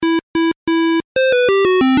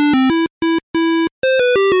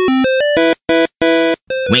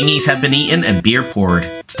Wingies have been eaten and beer poured.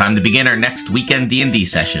 It's time to begin our next weekend D&D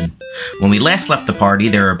session. When we last left the party,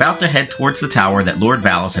 they were about to head towards the tower that Lord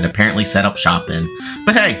Valis had apparently set up shop in.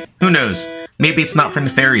 But hey, who knows? Maybe it's not for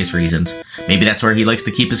nefarious reasons. Maybe that's where he likes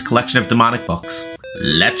to keep his collection of demonic books.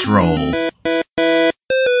 Let's roll.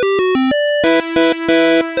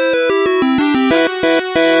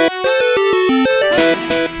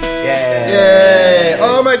 Yay!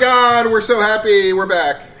 Oh my god, we're so happy. We're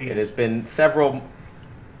back. It has been several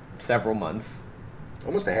months.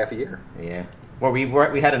 Almost a half a year. Yeah. Well,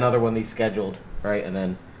 we had another one of these scheduled, right? And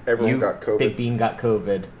then Everyone got COVID. Big Bean got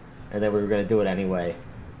COVID, and then we were going to do it anyway.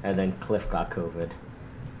 And then Cliff got COVID,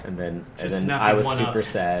 and then I was super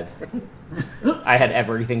sad. I had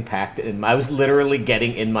everything packed, and I was literally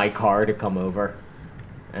getting in my car to come over.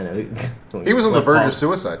 And he was on the verge of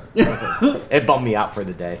suicide. It bummed me out for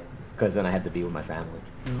the day because then I had to be with my family.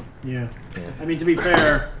 Yeah. I mean, to be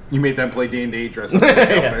fair, you made them play D&D dress up in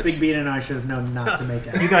outfits. Big Bean and I should have known not to make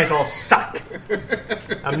it. You guys all suck.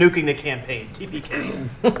 I'm nuking the campaign.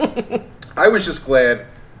 TPK. I was just glad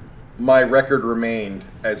my record remained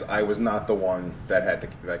as I was not the one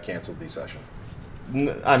that canceled the session.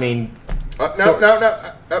 I mean, no.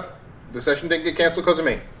 The session didn't get canceled because of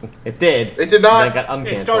me. It did. It did not. It got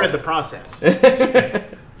uncanceled. It started the process.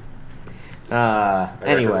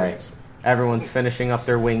 Anyway, everyone's finishing up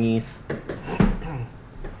their wingies.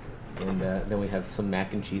 And then we have some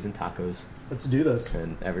mac and cheese and tacos. Let's do this.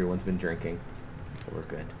 And everyone's been drinking. So we're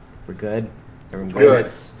good. We're good? Everyone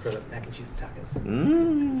Good. For the mac and cheese and tacos.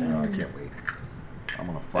 Oh, I can't wait. I'm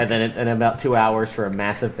gonna fight. And then in about 2 hours for a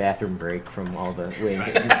massive bathroom break from all the wing.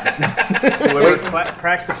 Whoever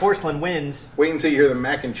cracks the porcelain wins. Wait until you hear the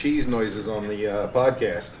mac and cheese noises on the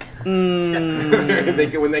podcast.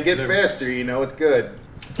 When they get faster, you know it's good.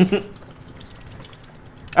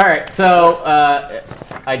 All right, so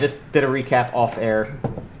I just did a recap off air.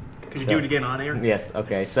 Could you do it again on air? Yes.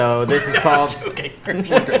 Okay. So this is called. Okay.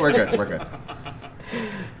 We're good.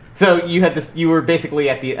 So you had this. You were basically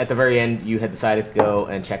at the very end. You had decided to go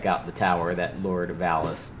and check out the tower that Lord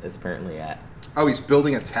Valis is apparently at. Oh, he's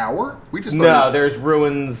building a tower? We just thought there's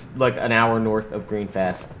ruins like an hour north of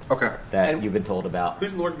Greenfest. Okay. That you've been told about.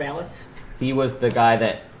 Who's Lord Valis? He was the guy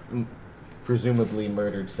that presumably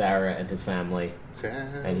murdered Sarah and his family.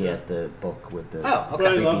 And he has the book with the. Oh, okay.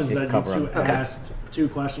 What I love is that cover you two up. asked two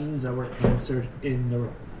questions that were answered in the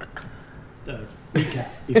recap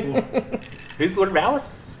before. Who's Lord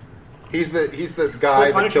Valis? He's the guy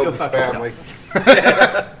Why that don't you killed go his fuck family.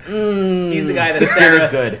 He's the guy that This beer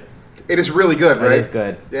is good. It is really good, right? It is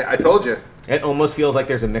good. Yeah, I told you. It almost feels like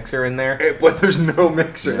there's a mixer in there. But there's no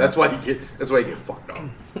mixer. Yeah. That's why you get fucked up.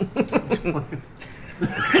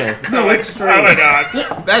 No, it's straight. Oh my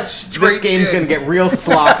god. That's straight. This game's gin. gonna get real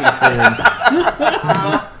sloppy soon.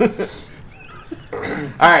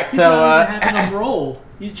 All right, so having a roll.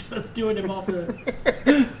 He's just doing him off the.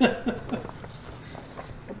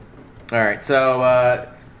 all right, so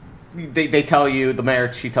they tell you, the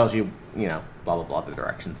mayor, she tells you, blah blah blah, the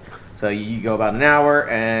directions. So you go about an hour,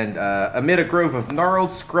 and amid a grove of gnarled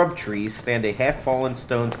scrub trees stand a half-fallen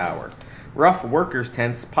stone tower. Rough workers'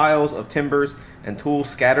 tents, piles of timbers, and tools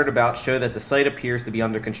scattered about show that the site appears to be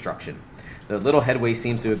under construction. The little headway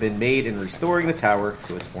seems to have been made in restoring the tower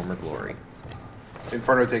to its former glory.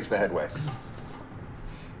 Inferno takes the headway.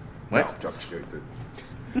 What? No, jump straight to...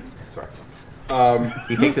 Sorry.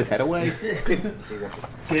 He takes his head away?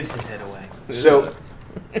 Gives his head away. So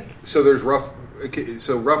there's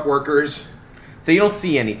rough workers. So you don't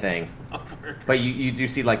see anything, but you do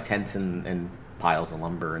see like tents and piles of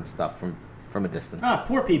lumber and stuff from a distance. Ah,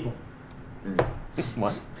 poor people.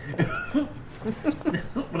 What?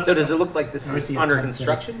 So does it look like this I is see a under tent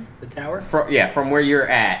construction? The tower? From where you're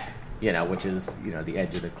at, which is the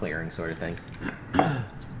edge of the clearing sort of thing.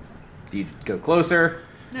 Do you go closer?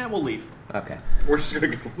 Yeah, we'll leave. Okay. We're just gonna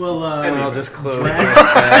go. Well, I'll just close.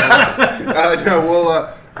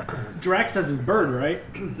 Drax has his bird, right?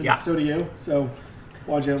 Yeah. So do you. So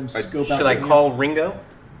why don't you scope out? Should I call Ringo?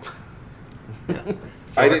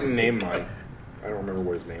 I didn't name mine. I don't remember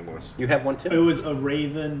what his name was. You have one It too? was a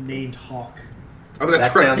raven named Hawk. Oh, that's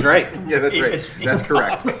That right. sounds right. Yeah, that's right. That's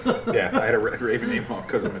correct. Yeah, I had a raven named Hawk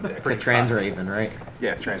because I'm a dick. It's a trans raven, right?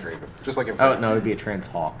 Yeah, trans raven. Just like Oh no, it'd be a trans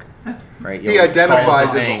hawk, right? He identifies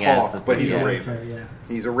as a Saying hawk, but he's a yeah. raven. So, yeah.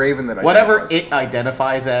 He's a raven that Whatever identifies. it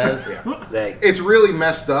identifies as. Yeah. They. It's really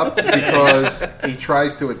messed up because he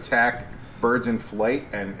tries to attack birds in flight,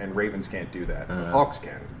 and ravens can't do that. But hawks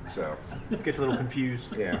can. So, Gets a little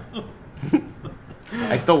confused. yeah.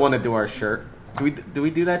 I still want to do our shirt. Do we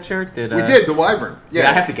do that shirt? We did, the wyvern. Yeah.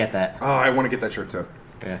 I have to get that. Oh, I want to get that shirt too.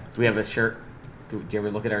 Yeah. Do we have a shirt? Do you ever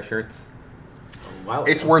look at our shirts? while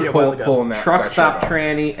It's ago. worth Yeah, a while ago. pulling that. Truck that Stop shirt off.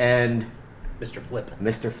 Tranny and Mr. Flip.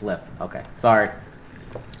 Mr. Flip. Okay, sorry.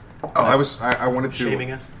 Oh, I wanted to.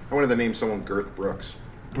 Shaming us? I wanted to name someone Girth Brooks.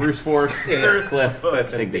 Bruce Force, Yeah. Cliff, Cliff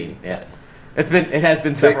and Big Big B. B. Yeah, it has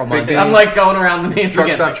been several Big months. B. I'm like going around the names Truck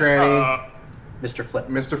again. Stop Tranny, Mr. Flip.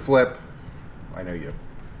 Mr. Flip. I know you.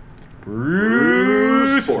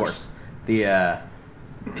 Bruce Force. Force. The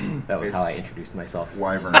that was how I It's introduced myself.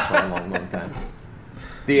 Wyvern. For a long time.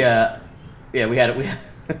 The yeah, we had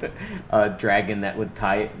a dragon that would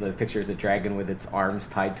tie. The picture is a dragon with its arms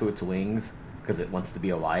tied to its wings because it wants to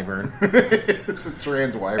be a wyvern, It's a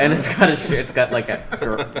trans Wyvern. and it's got like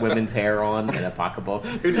a women's hair on and a pocketbook.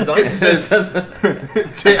 Who designed It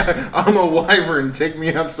it? says, I'm a Wyvern. Take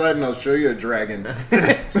me outside and I'll show you a dragon.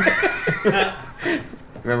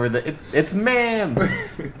 Remember it's ma'am.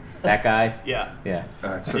 That guy. Yeah. Yeah.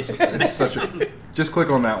 It's such a. Just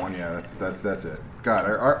click on that one. Yeah, that's it. God,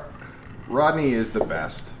 our Rodney is the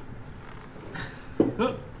best.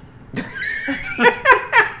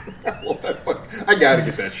 I gotta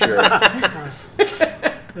get that shirt.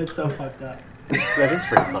 It's so fucked up. That is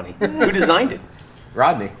pretty funny. Who designed it?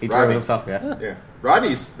 Rodney. He drew it Rodney. himself. Yeah. Yeah,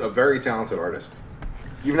 Rodney's a very talented artist.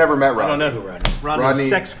 You've never met Rodney. I don't know who Rodney is. Rodney's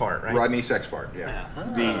sex fart, right? Rodney Sexfart. Yeah, I've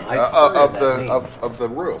heard of that name. of the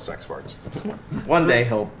royal sex farts. One day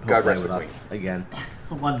he'll God play rest with the us again.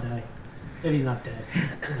 One day, if he's not dead.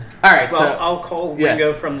 All right. Well, so I'll call yeah.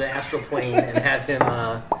 Ringo from the astral plane and have him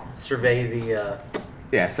survey the.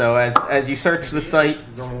 yeah. So as you search the site,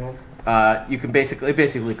 you can it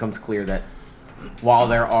basically becomes clear that while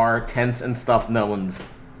there are tents and stuff, no one's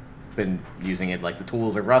been using it. Like the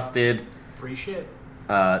tools are rusted. Free shit.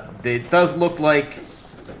 It does look like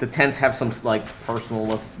the tents have some like personal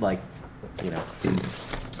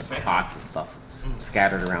pots and stuff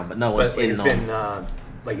scattered around, but no one's But in it's them.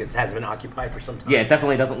 been it hasn't been occupied for some time. Yeah, it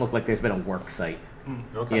definitely doesn't look like there's been a work site.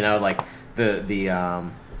 Okay. You know, like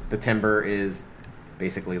the timber is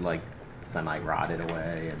basically like semi rotted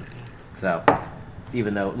away, and so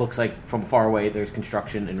even though it looks like from far away there's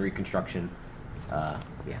construction and reconstruction,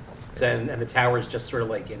 yeah. So and the tower's just sort of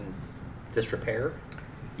like in disrepair,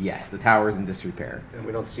 Yes, the tower's in disrepair. and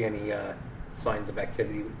we don't see any signs of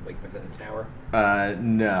activity like within the tower.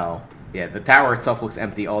 No. Yeah, the tower itself looks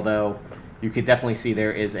empty, although you could definitely see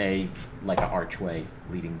there is an archway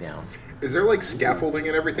leading down. Is there like scaffolding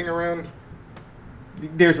and everything around?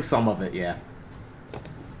 There's some of it, yeah.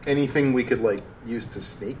 Anything we could like use to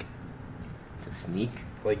sneak, To sneak.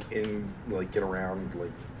 get around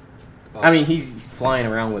like. I mean, he's flying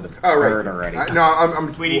around with a Oh right. bird already. No,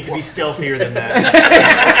 I'm. We need to be stealthier than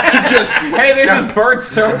that. just. Hey, there's this bird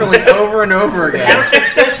circling over and over again. How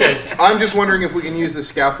suspicious. I'm just wondering if we can use the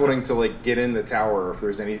scaffolding to like get in the tower, or if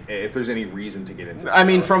there's any reason to get into. The I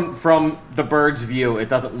mean, tower. from the bird's view, it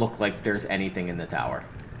doesn't look like there's anything in the tower.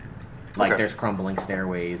 Like Okay. there's crumbling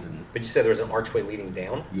stairways and But you said there was an archway leading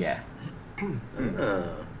down. yeah.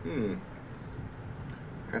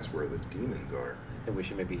 That's where the demons are. I think we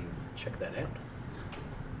should maybe check that out.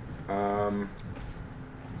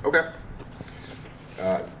 Okay.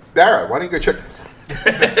 Dara, why don't you go check?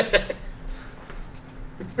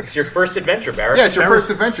 It's your first adventure, Barrett. Yeah, it's your first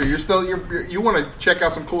adventure. You want to check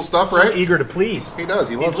out some cool stuff, So right? eager to please. He does.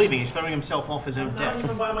 He He's loves. leaving. He's throwing himself off his own I'm deck. not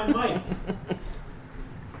even by my mic.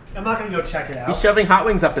 I'm not gonna go check it out. He's shoving hot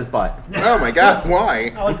wings up his butt. Oh my God!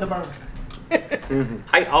 Why? I like the bird.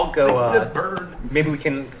 I'll go. The bird. Maybe we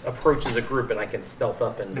can approach as a group, and I can stealth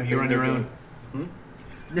up and. No, you're on your own.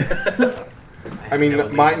 I mean,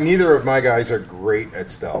 neither of my guys are great at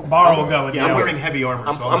stealth. Bar so- will go with Yeah, I'm you. wearing heavy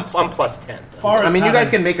armor, so I'm plus 10. Bar I is mean, you guys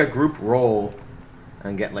kinda- can make a group roll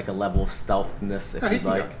and get like a level of stealthness if Yeah, he you'd can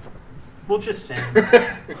like. go. We'll just send. We'll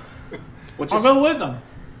I'll just, go with them.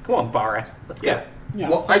 come on, Barra. Let's go. Yeah,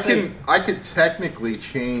 Well, let's see. I could technically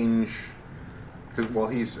change.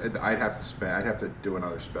 I'd have to do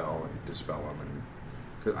another spell and dispel him, and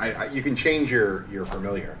because you can change your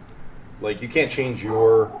familiar. Like you can't change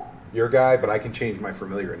your guy, but I can change my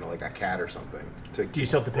familiar into like a cat or something. Do you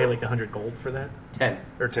still have to pay like 100 gold for that? 10.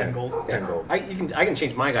 Or 10 gold? 10 gold. I can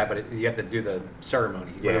change my guy, but you have to do the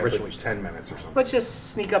ceremony. Yeah, the it's ritual. like 10 minutes or something. Let's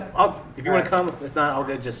just sneak up. If you want to come, if not, I'll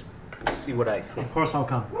go just see what I see. Of course I'll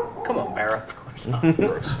come. Come on, Barra. Of course not.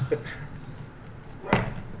 Gross.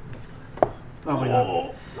 Oh my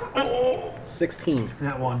god. 16.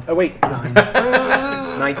 That one. Oh, wait.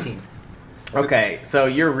 19. Okay, so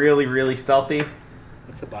you're really, really stealthy,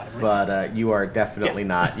 That's the bottom, right? but you are definitely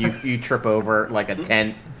not. You trip over like a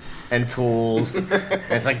tent and tools. And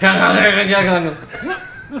it's like,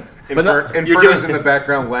 Inferno's in the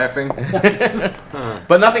background laughing.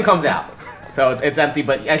 but nothing comes out. So it's empty.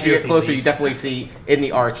 But as you get Guillotine closer, you leaves. definitely see in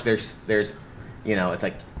the arch there's It's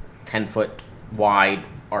like 10-foot wide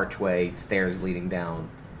archway, stairs leading down.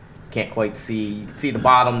 Can't quite see. You can see the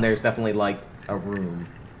bottom. There's definitely like a room.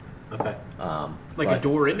 Okay. Like a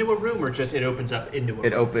door into a room, or just it opens up into a room?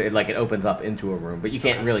 It opens up into a room, but you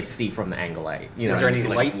can't really see from the angle A. Is there any see,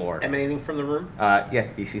 like, light the floor. emanating from the room? Yeah,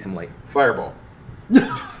 you see some light. Fireball. Your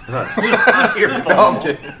No, phone. I'm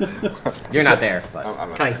kidding. You're not there, but I'm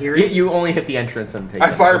not. Can I hear you, it? you only hit the entrance and take.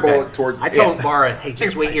 I fireball okay. it towards. I told Mara, hey,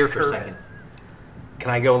 just wait here for a second.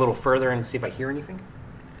 Can I go a little further and see if I hear anything?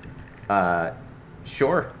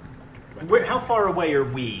 Sure. How far away are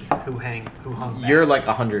we who hung back? You're like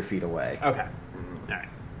 100 feet away. Okay. All right.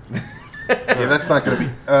 Yeah, that's not going to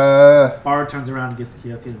be. Bard turns around and gives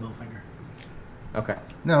Keofi the middle finger. Okay.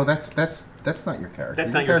 No, that's not your character.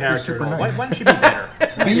 That's not your character's character at super all. Why nice. don't you be better?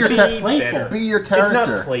 Be your Be cha- better. Be your It's character.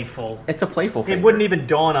 not playful. It's a playful thing. It wouldn't even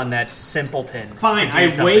dawn on that simpleton. Fine, to do I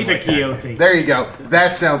something wave like at that. Keofi. There you go.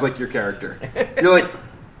 That sounds like your character. You're like,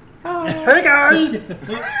 Hey guys!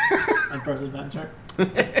 And first adventure.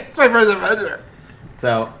 it's my first adventure.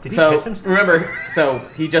 So, Did he piss himself? remember,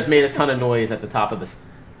 he just made a ton of noise at the top of the.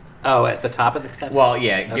 Oh, at the top of the steps? Well,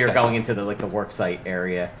 yeah, you're Okay. going into the work site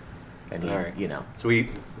area, and All right. So we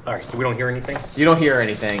don't hear anything? you don't hear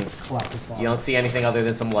anything. Classic Bard. You don't see anything other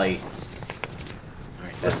than some light. All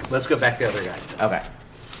right, let's go back to the other guys then. Okay.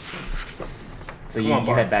 So Come you, on, you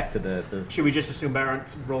Bart. head back to the. Should we just assume Baron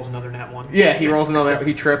rolls another nat one? Yeah, he rolls another.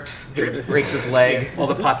 He trips, breaks his leg. All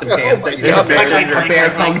the pots and pans that you God. got. A bear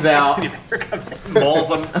comes out. Mauls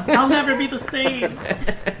him. I'll never be the same.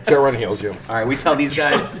 Joe Run heals you. All right, we tell these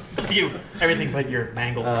guys. See you. Everything but your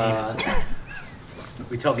mangled penis.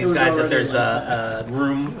 We tell It these was guys that already there's a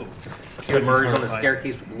room submerged on the horrified.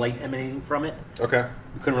 staircase with light emanating from it. Okay.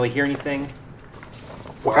 We couldn't really hear anything.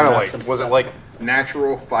 What kind of Not light? some Was it stuff. like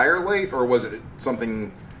natural fire light, or was it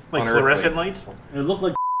something Like unearthly? fluorescent lights? It looked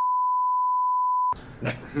like I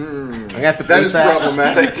have to That bleep is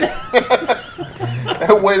problematic.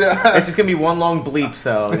 Wait, It's just gonna be one long bleep,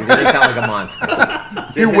 so you really sound like a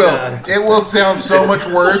monster. you will. It will sound so much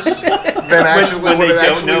worse than actually when what they it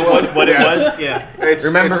don't actually know was. what it Yes. was? Yeah.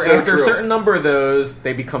 Remember, it's so after true. a certain number of those,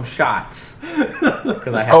 they become shots.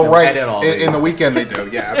 Because I have Oh to right, edit all in these. the weekend they do.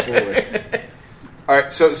 Yeah, absolutely. All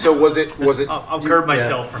right, so was it? I'll curb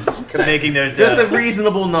myself from making those. Just a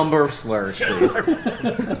reasonable number of slurs, please.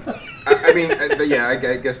 I mean, yeah, I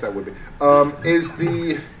guess that would be. Is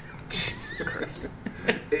the Jesus Christ?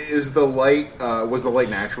 Is the light? Was the light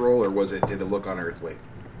natural, or did it look unearthly?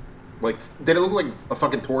 Like, did it look like a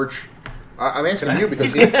fucking torch? I'm asking you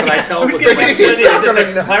because Can I tell? Who's Was getting it like, He's excited? not Is it gonna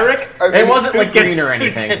the know. cleric? It wasn't like getting- green or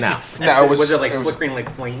who's anything, getting- no. no, it was it like it was- flickering like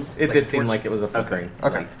flame? It Like did seem torch? like it was a flickering.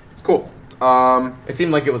 okay, light. cool. It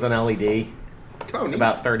seemed like it was an LED, Oh, neat.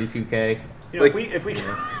 about 32K. You know, Like- if we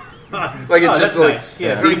like it oh, just that's like nice.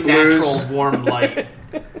 Yeah, deep very natural, blues. warm light.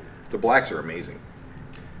 The blacks are amazing.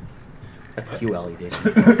 That's QLED.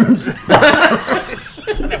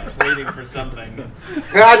 Waiting for something.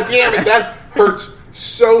 God damn it, that hurts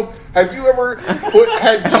so. Have you ever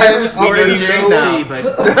had Jen up snorted your Jen Didn't now. nose? see,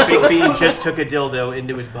 but Big Bean just took a dildo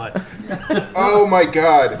into his butt. Oh my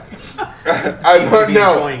god! I Seems to don't be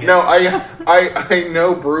know. enjoying it. No, I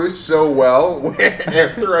know Bruce so well.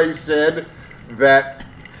 After I said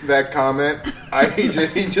that comment, he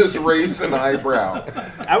just raised an eyebrow.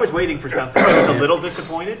 I was waiting for something. I was a little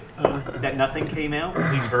disappointed that nothing came out,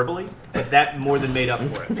 at least verbally, but that more than made up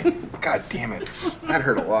for it. God damn it, that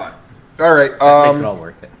hurt a lot. All right, Makes it all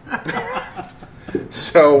worth it.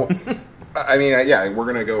 so I mean, yeah, we're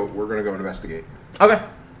gonna go investigate. Okay.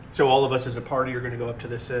 So all of us as a party are going to go up to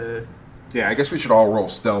this. Yeah, I guess we should all roll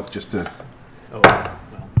stealth just to. Oh,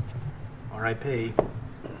 well, R.I.P.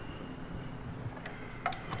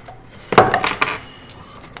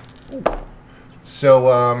 So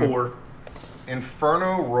 4.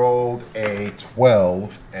 Inferno rolled a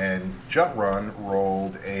 12, and Jut Run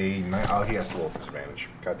rolled a 9. Oh, he has to roll with disadvantage.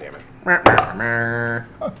 God damn it.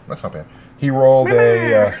 Oh, that's not bad. He rolled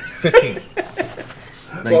a 15.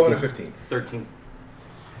 12 and a 15. 13.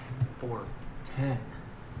 4. 10.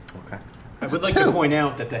 Okay. I would like two. to point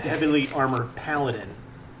out that the heavily armored paladin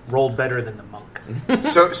rolled better than the monk.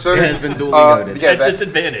 So It has been duly noted. Yeah, At that,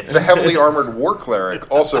 disadvantage. the heavily armored war cleric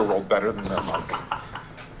also rolled better than that monk.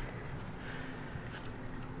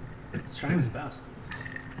 He's trying his best.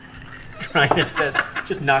 Trying his best,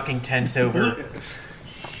 just knocking tents over.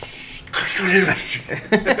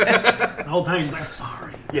 The whole time he's like,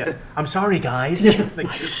 sorry. Yeah, I'm sorry, guys. Like,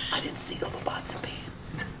 I didn't see all the pots and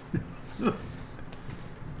pans.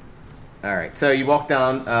 All right. So you walk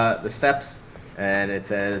down the steps, and it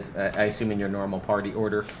says, I assume in your normal party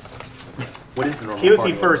order, What is the normal Keothi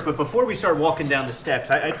party first, order? but before we start walking down the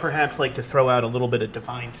steps, I'd perhaps like to throw out a little bit of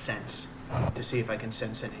divine sense to see if I can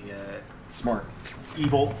sense any Smart.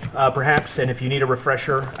 evil, perhaps. And if you need a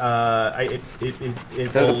refresher,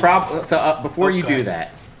 it So will- the problem. So before you go do ahead.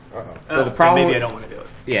 that, Uh-oh. so the then problem. maybe I don't want to do it.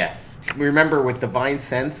 Yeah. Remember, with divine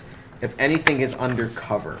sense, if anything is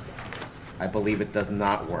undercover, I believe it does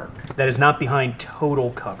not work. That is not behind total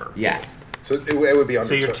cover. Yes. So it would be under.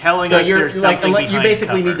 So you're telling So us you're there's like, something you behind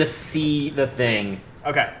basically cover. need to see the thing,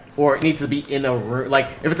 Okay. or it needs to be in a room. Like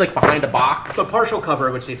if it's like behind a box. So partial cover,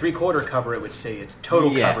 it would say 3/4 cover, it would say it's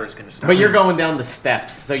total Yeah. cover is going to start. But you're going down the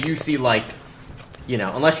steps, so you see like,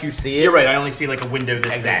 unless you see it. You're right. I only see like a window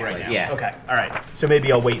this Exactly, big right now. yeah. Okay. All right. So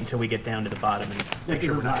maybe I'll wait until we get down to the bottom and Yeah, make does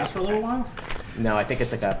sure it we're not. last for a little while? No, I think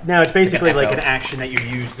it's like a. No, it's basically like echo. an action that you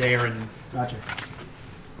use there, and Gotcha.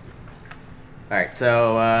 All right,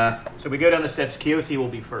 so so we go down the steps. Keothi will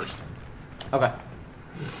be first. okay.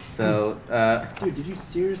 So Dude, did you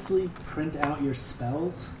seriously print out your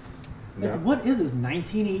spells? Like, No. what is this,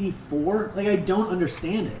 1984? Like, I don't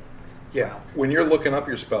understand it. Yeah. When you're looking up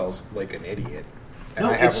your spells like an idiot. And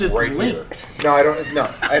No, I have it's them just right linked. here. No, I don't. No,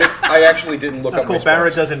 I actually didn't look That's up cool. my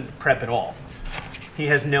Barrett spells. doesn't prep at all. He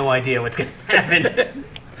has no idea what's going to happen.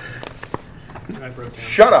 I wrote down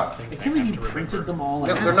Shut up. things I can't believe have you to printed remember. them all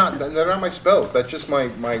No, out. they're not. They're not my spells. That's just my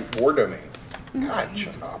war domain. God, shut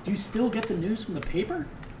Jesus. up. Do you still get the news from the paper?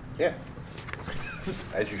 Yeah.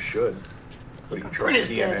 As you should. What do you trust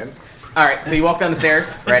CNN? all right, so you walk down the stairs.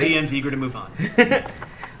 Ready? DM's eager to move on.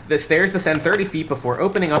 The stairs descend 30 feet before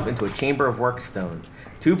opening up into a chamber of workstone.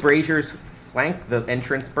 Two braziers flank the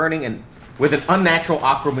entrance, burning and with an unnatural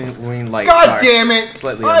aquamarine light. God Sorry. damn it!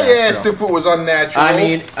 Slightly I unnatural. asked if it was unnatural. I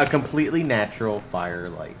mean, a completely natural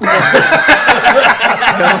firelight.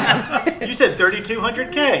 You said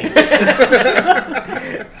 3,200K.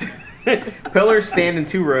 Pillars stand in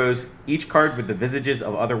two rows, each carved with the visages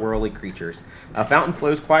of otherworldly creatures. A fountain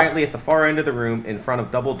flows quietly at the far end of the room in front of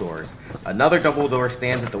double doors. Another double door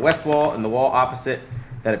stands at the west wall, and the wall opposite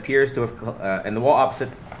that appears to have collapsed,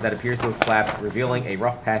 revealing a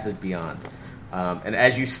rough passage beyond. And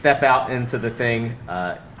as you step out into the thing,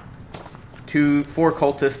 4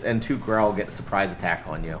 cultists and 2 Grell get a surprise attack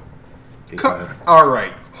on you. Because- All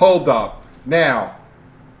right, hold up. Now,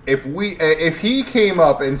 if he came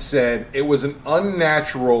up and said it was an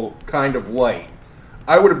unnatural kind of light,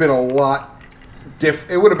 I would have been a lot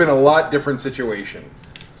it would have been a lot different situation.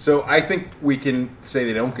 So I think we can say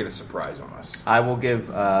they don't get a surprise on us. I will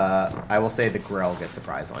say the Grell gets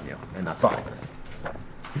surprise on you, and not the Fine.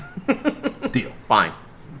 cultists. Deal. Fine.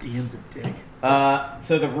 DM's a dick.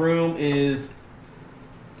 So the room is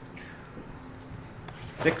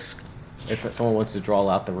 6. If someone wants to draw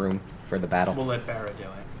out the room for the battle, We'll let Barrett do it.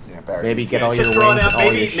 Yeah, Barry. maybe get all just your draw wings, it out. all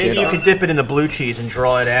your Maybe shit you up. could dip it in the blue cheese and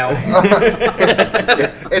draw it out.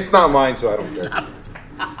 It's not mine, so I don't care.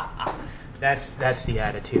 That's the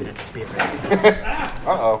attitude and spirit.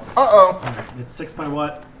 Uh-oh. Uh-oh. It's 6 by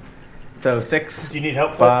what? So 6 Do you need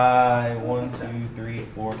help? Flip? by 1, 2, 3,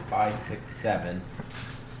 4, 5, 6, 7.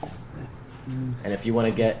 And if you want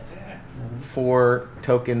to get 4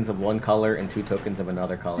 tokens of one color and 2 tokens of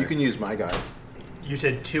another color, You can use my guy. You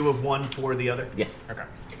said 2 of 1 for the other. Yes. Okay.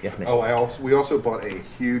 Yes, ma'am. Oh, we also bought a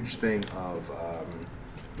huge thing of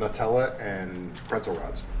Nutella and pretzel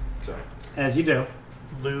rods. So, As you do.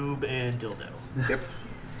 Lube and dildo. yep.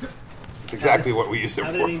 It's exactly what we use it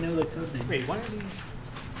How for. did he know the code names? Wait, why are these?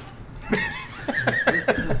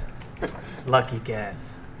 Lucky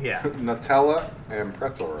guess. Yeah. Nutella and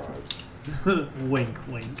pretzel rods. Wink,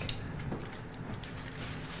 wink.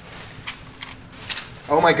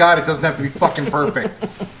 Oh my god, it doesn't have to be fucking perfect.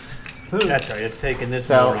 That's right. It's taken this.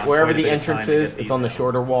 So moron wherever quite a the bit of time entrance to get is, it's these on the out.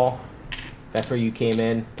 shorter wall. That's where you came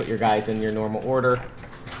in. Put your guys in your normal order,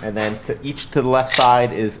 and then each to the left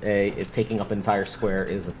side is taking up an entire square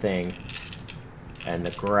is a thing, and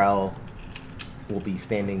the Grell will be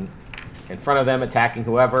standing in front of them, attacking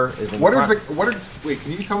whoever is in front. Wait,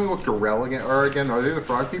 can you tell me what Gorell are again? Are they the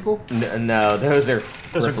frog people? No, those are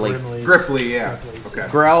Those are Gripply. Grimleys. Gripply, yeah. Gripplies. Okay.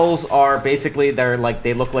 Grells are basically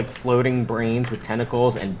they look like floating brains with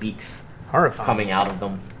tentacles and beaks Horrifying. coming out of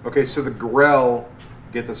them. Okay, so the Gorell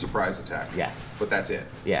get the surprise attack. Yes. But that's it.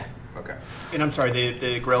 Yeah. Okay. And I'm sorry,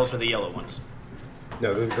 the Grells are the yellow ones.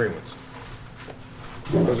 No, they're the green ones.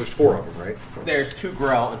 Because there's 4 of them, right? There's 2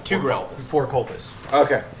 Grell and 2 4 Grell, cultists. 4 Cultists.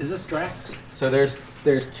 Okay. Is this Drax? So there's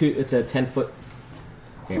 2. It's a 10-foot.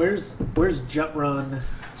 Where's Jut Run?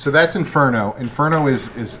 So that's Inferno. Inferno is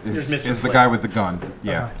Mr. the Flip. guy with the gun.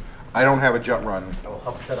 Yeah. Uh-huh. I don't have a Jut Run.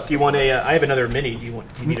 Do you want a? I have another mini. Do you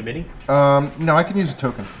need a mini? No, I can use a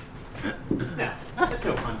token. No, that's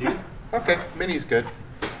no fun, dude. Okay, mini's good.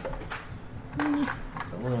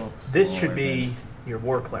 It's a little This smaller should be your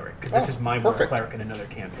war cleric, because this Oh, is my war perfect. cleric in another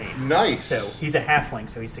campaign. Nice. So he's a halfling,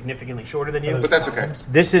 so he's significantly shorter than you. But that's okay.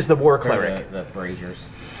 This is the war than cleric. the braziers.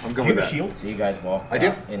 I'm Do good you with have a that. shield? So you guys walk. I do.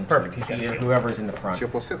 out into Perfect, he's got a here, shield. whoever's in the front.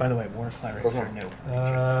 Shield +2. By the way, war clerics Those are one. no.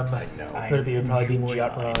 I know. I Would it probably be enjoy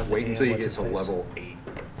Jutron? Wait until you and get what's to his face? level 8.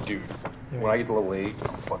 Dude, when I get to level 8, I'm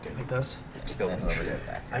fucking Like this? killing And whoever's shit. in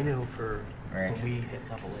back. I know for Right. when we hit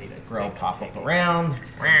level 8, I Grill think pop taking up around.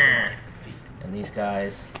 something like feet. And these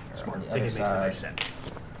guys are Smart. on I the think other it makes the side. most sense.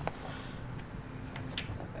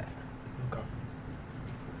 Okay.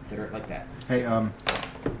 Consider it like that. Hey,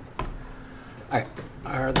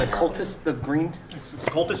 Are the cultists the green?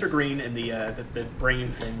 Cultists are green, and the brain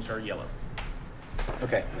things are yellow.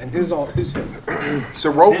 Okay, and who's who?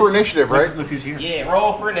 So roll for This- initiative, look- right? Look who's here. Yeah,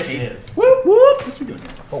 roll for initiative. Whoop whoop.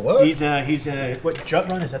 oh what? He's what?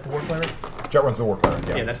 Jutrun, is that the war cleric? Jet runs the war cleric.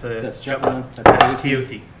 Yeah, Yeah. that's the That's Jutrun. Jutrun. That's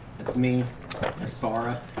Keothi. That's me. That's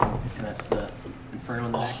Bara, and that's the Inferno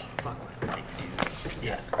in the back. Fuck my life, dude.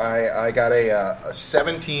 Yeah. I got a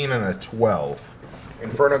 17 and a 12.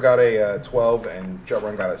 Inferno got a 12, and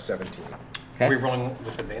Jutrun got a 17. Okay. Are we rolling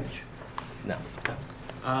with advantage? No.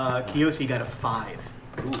 Keothi got a 5.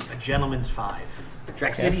 Ooh, a gentleman's 5.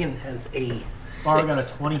 Draxidian has a Bar got a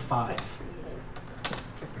 6. 25.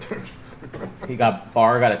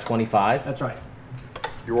 Bar got a 25. That's right.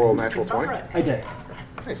 You roll a natural 20? Alright. I did.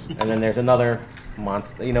 Nice. And then there's another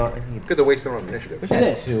monster. You know, Good to waste them on initiative. we should It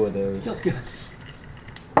have is. 2 of those. Feels good.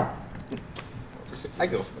 I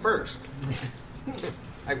go first.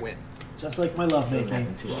 I win. Just like my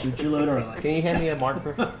lovemaking. Shoot your load early. Can you hand me a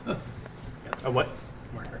marker? Oh, what?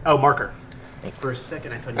 Marker. Oh, marker. For a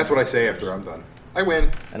second, I thought That's what I say after I'm done. I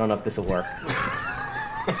win. I don't know if this will work.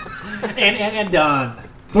 And done.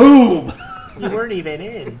 Boom! you weren't even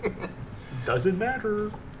in. Doesn't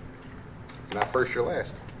matter. You're not first, you're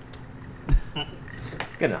last.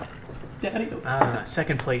 Good enough. Daddy.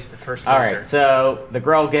 Second place, the first All loser. right, so the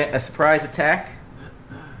girl get a surprise attack.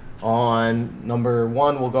 On number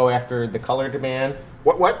 1, we'll go after the colored man.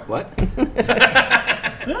 What? What?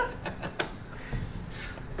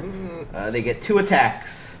 They get 2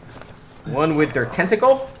 attacks. One with their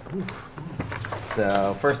tentacle.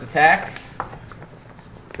 So first attack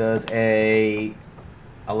does a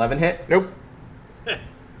 11 hit, Nope.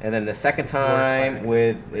 and then the second time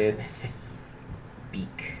with its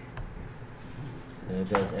beak. So it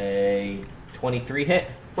does a 23 hit.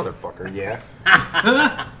 Motherfucker, yeah.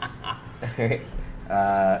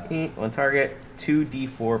 Alright. On target,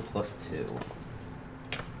 2d4 plus 2.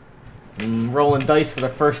 Rolling dice for the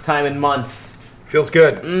first time in months. Feels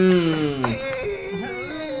good.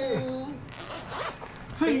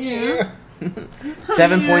 Yeah.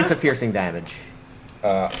 7 points of piercing damage.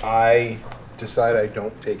 I decide I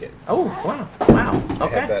don't take it. Oh, wow. Wow. I have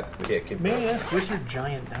Okay. that kick. May I ask, where's your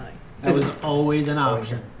giant die? That was always an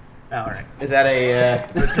option. Oh, all right. Is that I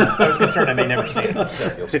was concerned I may never see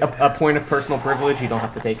it. a point of personal privilege? You don't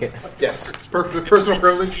have to take it. Yes, it's personal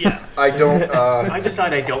privilege. Yeah. I don't. I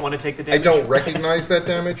decide I don't want to take the I damage. don't recognize that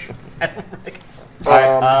damage.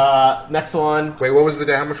 Next one, Wait, what was the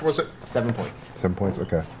damage? Was it? 7 points. 7 points.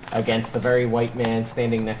 Okay. Against the very white man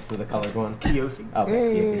standing next to the colored one. Keothi. Oh,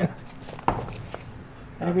 that's cute. Yeah.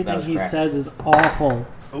 Everything was he cracked. says is awful.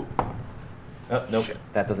 Oh, Oh, nope.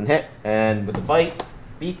 That doesn't hit. And with the bite,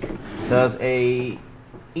 beak does a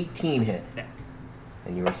 18 hit. yeah.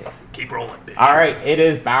 And you are safe. Keep rolling, bitch. All right, it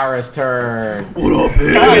is Bara's turn.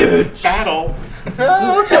 Guys, battle.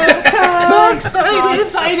 So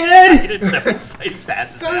excited! He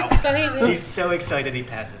passes out. He's so excited he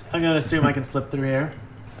passes out. I'm gonna assume I can slip through here.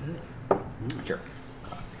 Sure.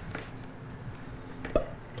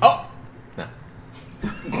 Oh! No.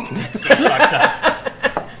 So fucked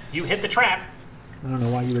up. You hit the trap. I don't know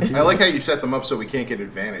why you would do I like how you set them up so we can't get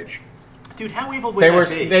advantage. Dude, how evil would They that were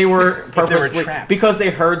be? they were If there were purposely traps. because they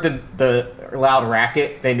heard the loud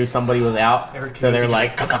racket. They knew somebody was out, They heard so they were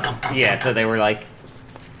community like, just yeah. So they were like,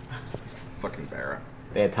 Fucking Barra.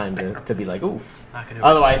 they had time to be like, ooh. Knocking over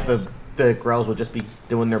Otherwise, tables. the girls would just be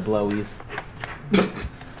doing their blowies.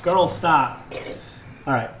 Girls, stop.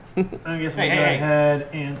 All right. I guess Hey, I'll go hey, hey. ahead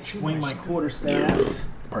and swing my quarterstaff.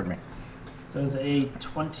 Pardon me. Does a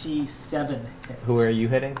 27 hit. Who are you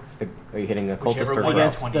hitting? Are you hitting a Whichever cultist or one. I girl?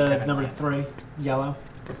 guess the 27 number lands. 3, yellow.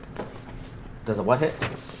 Does a what hit?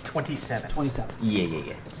 27. 27. Yeah.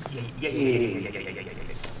 Yeah.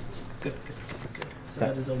 Good. So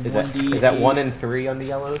that is a Is that 1d8. is that 1 and 3 on the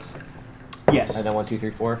yellows? Yes. And then 1, 2, 3,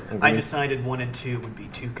 4. and I green? decided 1 and 2 would be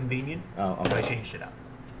too convenient, Oh, so I okay. changed it up.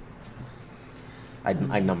 I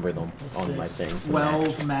number them on my thing.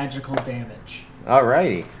 12 magical damage.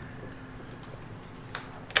 Alrighty.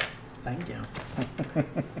 Thank you.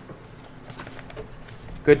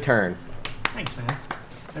 Good turn. Thanks, man.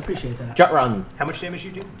 I appreciate that. Jut run. How much damage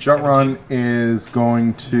you do? Jut Run is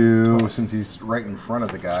going to, since he's right in front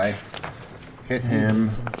of the guy, hit him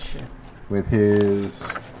So much shit. with his...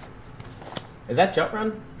 Is that Jut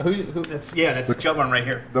run? Who? That's Jut Run right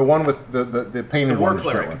here. The one with the painted The War one is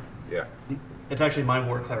Jut Cleric. Run. Yeah. It's actually my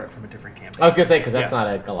War Cleric from a different campaign. I was gonna say because that's Yeah.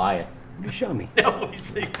 not a Goliath. Show me. No,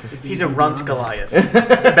 he's a runt Goliath.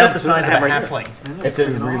 About the size of a halfling. It's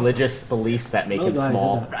his Freaking religious beliefs that make Oh, him God, I did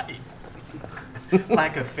small. that. Right.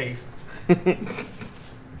 Lack of faith.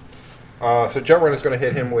 So Jut Run is going to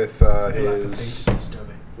hit him with his It's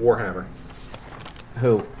disturbing. Warhammer,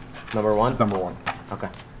 Who? Number one. number 1. Okay.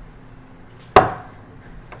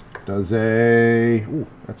 Does a... Ooh,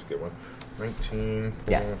 that's a good one. 19 plus...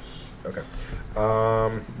 Yes. Okay.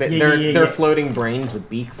 They're floating brains with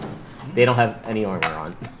beaks. They don't have any armor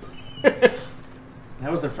on. That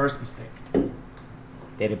was their first mistake.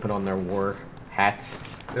 They didn't put on their war hats.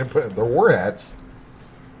 They didn't put their war hats.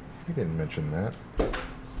 You didn't mention that.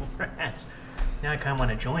 War hats. Now I kind of want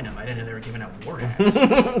to join them. I didn't know they were giving out war hats.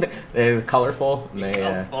 They're colorful. And they,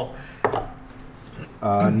 Helpful.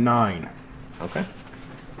 9. okay.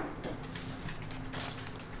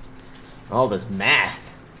 All this math.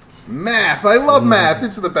 Math! I love math!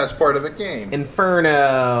 It's the best part of the game.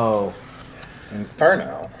 Inferno.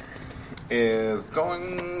 Inferno is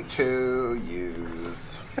going to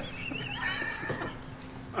use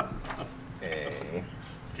a...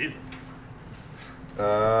 Jesus.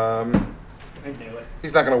 I knew it.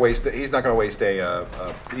 He's not going to waste it. He's not going to waste a.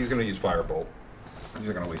 He's going to use Firebolt. He's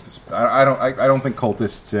not going to waste a spell. I don't think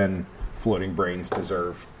cultists and floating brains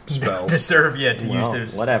deserve spells. Deserve to use Well,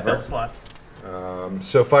 those whatever. spell slots.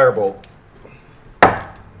 So Firebolt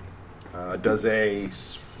does a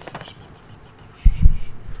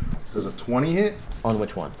 20 hit. On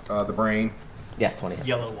which one? The brain. Yes, 20 hits.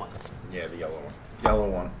 Yellow one. Yeah, the yellow one. Yellow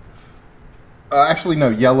one. Actually, no.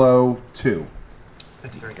 Yellow 2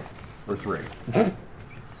 That's 3. or 3.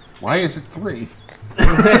 Why is it 3? See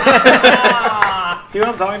what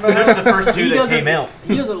I'm talking about? Those are the first two He that doesn't- came out.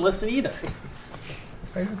 He doesn't listen either.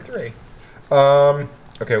 Why is it 3?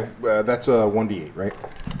 Okay, that's a 1d8, right?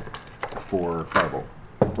 For Firebolt.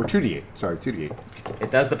 Or 2d8. Sorry, 2d8.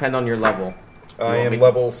 It does depend on your level. I want am me-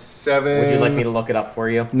 level 7. Would you like me to look it up for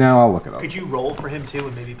you? No, I'll look it up. Could you roll for him too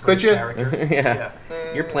and maybe play Could his you? character? Yeah.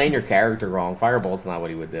 You're playing your character wrong. Firebolt's not what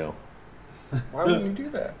he would do. Why wouldn't you do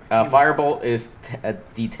that? Firebolt is a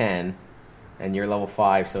D10, and you're level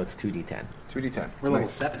 5, so it's 2D10. 2d10. We're level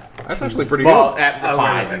Nice. 7. That's actually pretty Well, good. at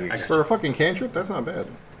 5. right. For a fucking cantrip, that's not bad.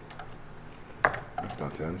 That's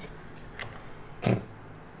not 10s.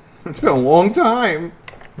 It's been a long time.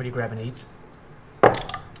 What are you grabbing 8s?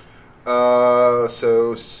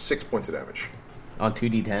 So 6 points of damage. On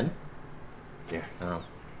 2D10? Yeah. Oh.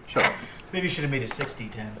 Shut up. Maybe you should have made it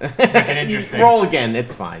 60-10. Make it interesting. Roll again,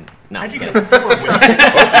 it's fine. No, How'd you I'm get a kidding. 4 with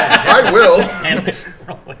 60-10? I will. And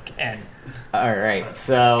roll again. Alright,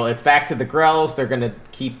 so it's back to the Grells. They're going to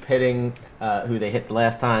keep hitting who they hit the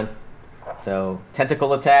last time. So,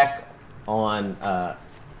 tentacle attack on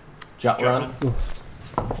Jut Run.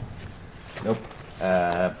 Nope.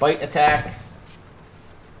 Bite attack.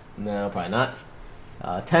 No, probably not.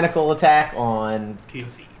 Tentacle attack on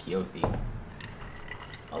Keothy. Keothy.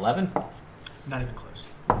 11? Not even close.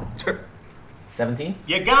 17?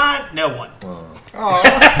 You got no one.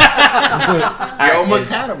 I almost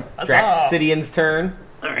had him. Draxidian's turn.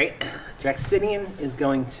 All right. Draxidian is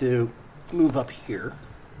going to move up here.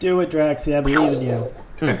 Do it, Draxie. I believe in you.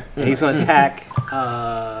 And he's going to attack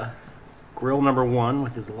Grill number 1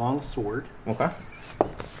 with his long sword. Okay.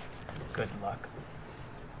 Good luck.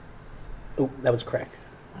 Oh, that was correct.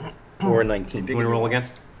 Or 19. Do you want to roll again?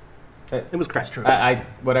 It was correct. True.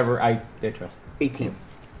 Whatever, I did trust. 18.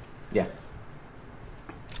 Yeah.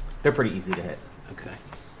 They're pretty easy to hit. Okay.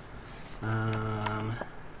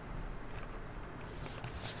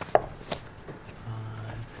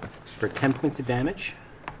 For 10 points of damage.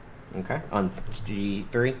 Okay. On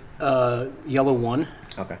G3? Yellow 1.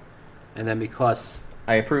 Okay. And then because...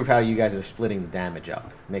 I approve how you guys are splitting the damage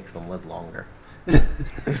up. Makes them live longer. And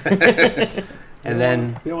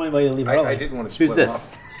then... We don't want anybody to leave I early. didn't want to split Who's them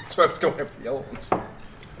this? up. That's why I was going after the yellow ones.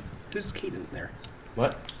 Who's Keaton there?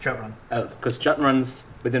 What? Jut Run. Oh, because Jut runs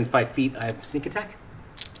within 5 feet. I have sneak attack.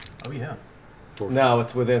 Oh, yeah. No,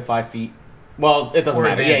 it's within 5 feet. Well, it doesn't Or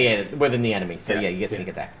matter. advantage. Yeah, within the enemy. So Yeah. yeah, you get Yeah. sneak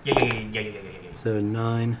attack. Yeah. So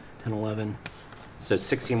 9, 10, 11. So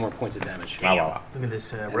 16 more points of damage. Wow. Look at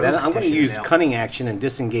this And rogue then I'm going to petition use now. cunning action and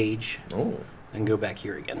disengage Oh. and go back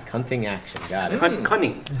here again. Cunting action. Got it.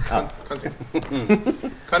 Cunning. Oh. Cunting.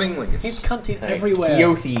 Cunningly. He's cunting All right, everywhere.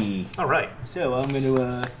 Quixote. All right, so I'm going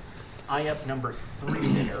to eye up number 3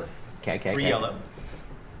 there. Okay. 3 yellow.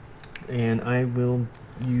 And I will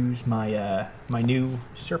use my my new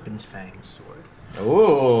Serpent's Fang sword. Ooh.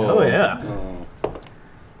 Oh, yeah. Is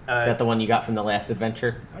that the one you got from the last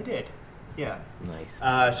adventure? I did. Yeah. Nice.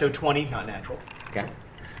 So 20, not natural. Okay.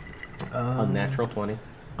 Unnatural 20.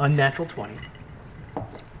 Unnatural 20.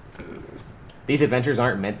 These adventures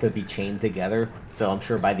aren't meant to be chained together, so I'm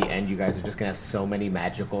sure by the end you guys are just gonna have so many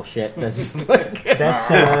magical shit that's just like. That's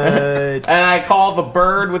And I call the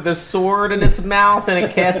bird with the sword in its mouth, and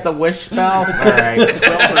it casts a wish spell. All right.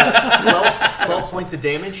 12 points of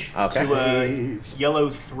damage Okay. to yellow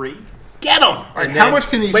 3. Get him! All right, how much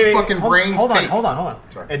can these fucking brains take? Hold on.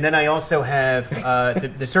 Sorry. And then I also have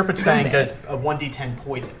the Serpent's Fang does a 1d10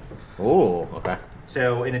 poison. Ooh. Okay.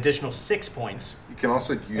 So an additional 6 points. You can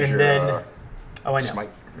also use And your then, oh, I know. smite.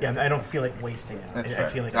 Yeah, I don't feel like wasting it. That's I fair.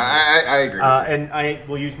 feel like I agree. with you. and I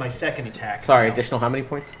will use my second attack. Sorry. now. Additional how many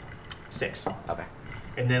points? 6. Okay.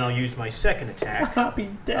 And then I'll use my second attack.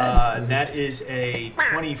 Poppy's dead. That is a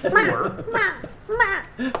 24.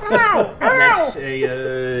 That's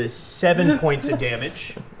a 7 points of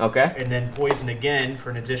damage. Okay. And then poison again for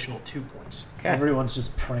an additional 2 points. Okay. Everyone's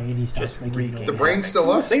just praying he stops Just making reeking. noise. The brain's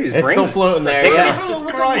still up? See these It's brains? still floating there. What the Yeah. hell?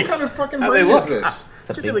 What Christ. kind of fucking How they brain is look? this? It's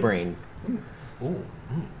a Just big like- brain.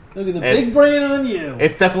 Look at the It- big brain on you.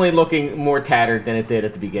 It's definitely looking more tattered than it did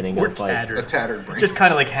at the beginning Or of the fight. tattered. A tattered brain. Just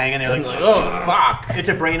kind of like hanging there, I'm like, like, oh fuck. it's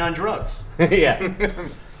a brain on drugs. Yeah.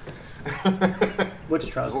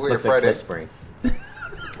 Which drugs? Look like a Looks like Friday. Cliff's brain.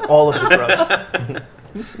 All of the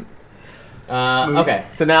drugs. Okay,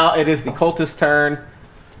 so now it is the cultist's turn.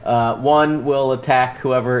 One will attack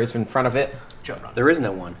whoever is in front of it. Jump run. There is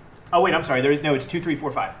no one. Oh wait, I'm sorry. No, it's 2, 3,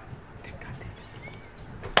 4, 5.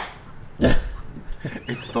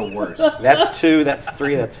 It's the worst. That's 2, that's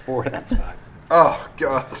 3, that's 4, that's 5. Oh,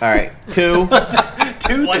 God. All right, 2. 2,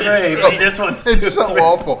 3. This one's 2, It's so 3.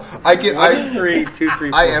 awful. I 3, 2, 3, 4,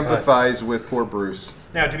 I 5. empathize with poor Bruce.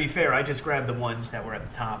 Now, to be fair, I just grabbed the ones that were at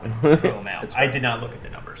the top and threw them out. I did not look at the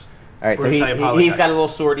numbers. All right, so Bruce, I he's apologize. got a little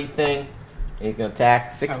swordy thing. And he's going to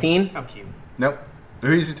attack 16. How cute. Nope.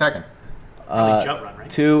 Who's attacking? Probably jump run, right?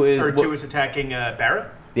 2 is. Or 2 is attacking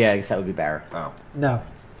Barrett? Yeah, I guess that would be Barra. Oh. No.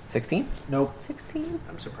 16? Nope. 16.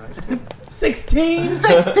 I'm surprised. 16!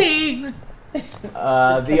 16! The kept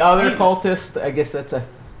other saying it. cultist, I guess that's a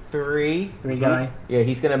 3. 3 guy. Yeah,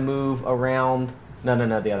 he's going to move around. No,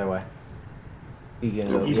 the other way. He's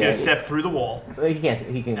going He's going to step through the wall. He can't.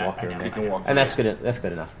 He can Yeah, walk I through. know. them. He can walk And that's good. That's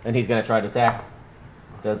good enough. And he's going to try to attack.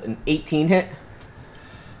 Does an 18 hit?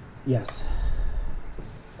 Yes.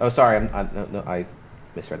 Oh, sorry. I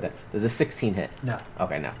misread that. Does a 16 hit? No.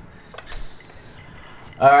 Okay, no.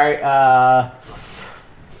 All right.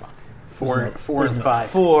 Four There's and no- 5.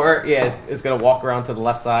 4. Yeah, is going to walk around to the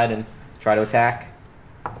left side and try to attack.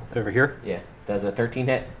 Over here? Yeah. Does a 13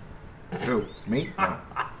 hit? Who? Me? No.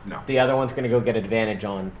 No. The other one's going to go get advantage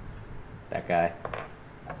on that guy.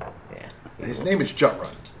 Yeah. His name is Jut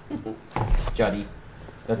Run. Juddy.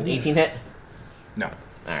 Does an 18 hit? No. All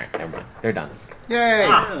right, never mind. They're done. Yay!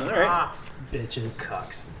 All right. Bitches.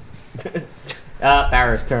 Cucks.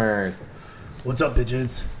 Barra's turn. What's up,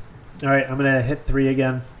 bitches? All right, I'm going to hit 3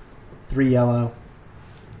 again. 3 yellow.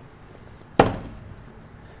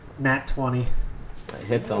 Nat 20. That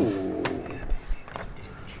hits him.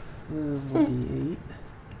 1d8.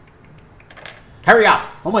 Hurry up!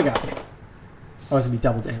 Oh my god. Oh, it's going to be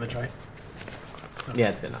double damage, right? Yeah,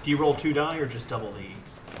 it's good enough. Do you roll 2 die or just double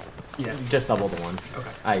the... Yeah. Just double the one.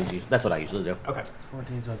 Okay. That's what I usually do. Okay. It's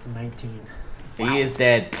 14, so it's 19. He is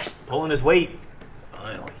dead. Pulling his weight.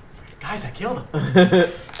 Finally. Guys, I killed him.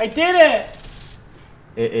 I did it!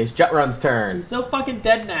 It is Jutrun's turn. He's so fucking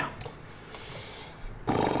dead now.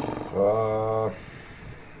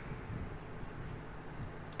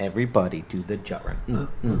 Everybody do the Jutrun.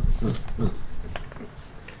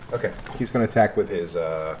 Okay. He's going to attack with his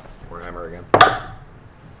Warhammer again.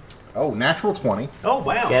 Oh, natural 20. Oh,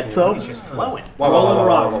 wow. Get some? He's just flowing. Rolling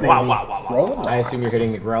rocks, baby. Wow, wow, wow, wow. Roll it. I assume you're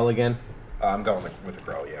hitting the Grell again. I'm going with the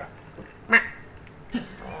Grell, yeah.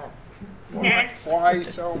 Why fly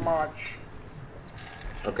so much?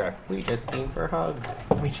 Okay. We just came for hugs.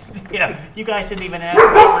 Yeah, you guys didn't even ask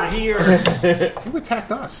why we're here. You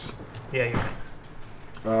attacked us. Yeah, you're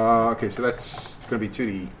right. Okay, so that's going to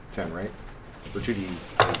be 2d10, right? Or 2d...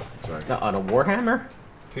 Sorry. No, on a Warhammer?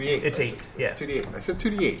 2d8. It's I 8, said- yeah. It's 2d8. I said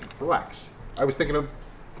 2d8. Relax. I was thinking of...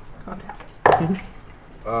 Calm down.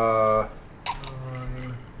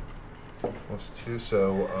 Plus 2,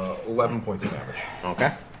 so 11 points of damage.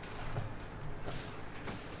 Okay.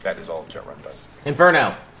 That is all Jet Run does.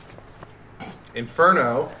 Inferno.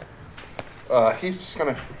 Inferno. He's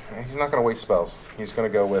not gonna waste spells. He's gonna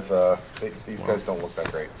go with. These guys don't look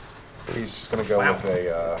that great. He's just gonna go with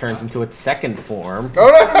a. Turns into its second form.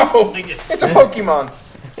 Oh no! It's a Pokemon.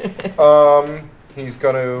 He's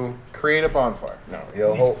gonna create a bonfire. No,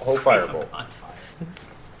 he'll hold firebolt.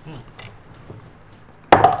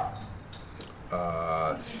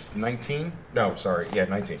 19? No, sorry. Yeah,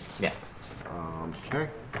 19. Yes. Okay.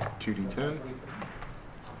 2d10.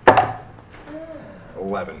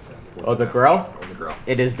 11. Oh, the girl? Oh, the girl.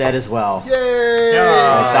 It is dead as well. Yay! It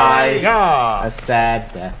dies a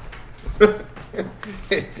sad death.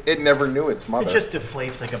 It never knew its mother. It just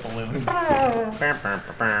deflates like a balloon.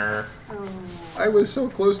 I was so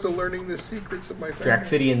close to learning the secrets of my family.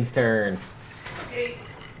 Draxidian's turn.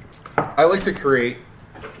 I like to create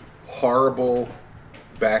horrible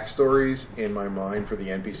backstories in my mind for the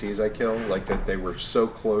NPCs I kill, like that they were so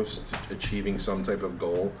close to achieving some type of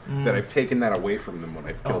goal that I've taken that away from them when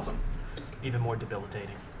I've killed them. Even more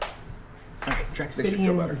debilitating. Okay, feel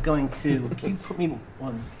Draxidian better. is going to. Can you put me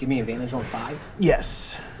on? Give me advantage on 5.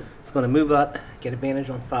 Yes. It's going to move up, get advantage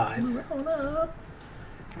on 5,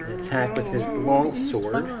 and attack with his long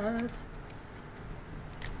sword.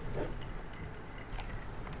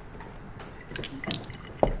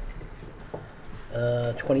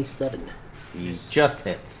 27. He just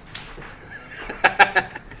hits.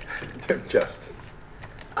 Just.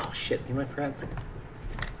 Oh shit! You might forgot.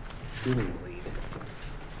 Healing blade.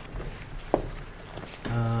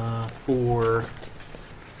 For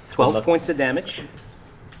 12 points of damage.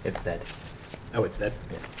 It's dead. Oh, it's dead.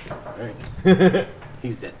 Yeah. All right.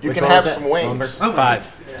 He's dead. You Which can one have was some it? wings. Number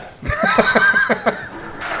 5.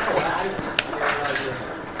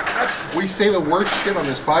 We say the worst shit on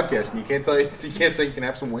this podcast, and you can't say you can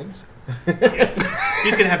have some wings.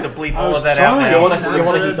 He's gonna have to bleep all of that trying out You now. wanna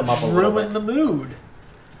heat them up a little ruin bit. the mood.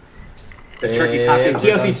 The turkey tacos.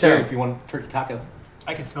 Keothi's turn. If you want turkey taco.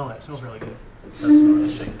 I can smell that. It smells really good.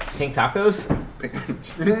 Pink tacos?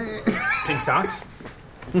 Pink socks?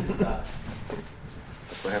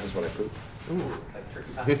 That's what happens when I poop.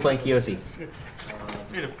 Who's playing Keothi?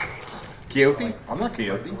 Keothi? I'm not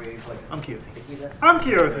Keothi. I'm Keothi. I'm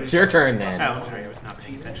Keothi. It's your turn then. Oh, I'm sorry. I was not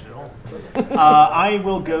paying attention at all. I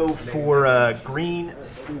will go for green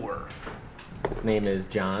 4. His name is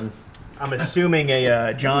John. I'm assuming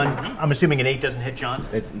I'm assuming an 8 doesn't hit John.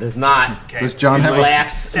 It does not. Okay. Does John He have a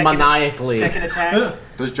laughs maniacally. Second attack.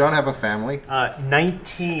 Does John have a family?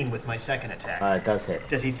 19 with my second attack. It does hit.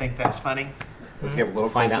 Does he think that's funny? Does he have a little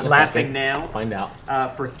Find out. Laughing now. Find out.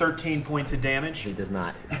 For 13 points of damage, He does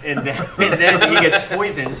not. and then he gets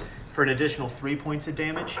poisoned for an additional 3 points of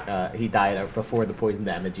damage. He died before the poison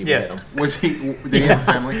damage even Yeah. hit him. Did he have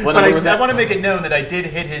a family? What But number was I that? want to make it known that I did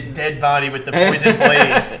hit his dead body with the poison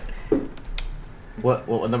blade.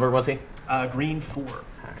 What number was he? Green 4.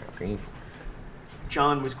 Green.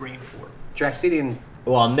 John was green 4. Draxidian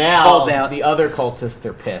Well, now Calls out. the other cultists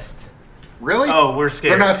are pissed. Really? Oh, we're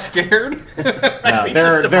scared. They're not scared? No, We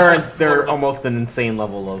just demolished they're four. almost an insane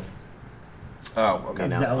level of. Oh, okay. You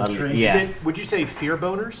know, Zealotry. yes. Is it, would you say fear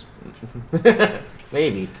boners?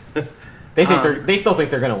 Maybe. They think they still think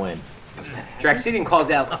they're gonna win. Draxidian calls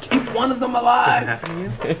out, "Keep one of them Does it alive." happen to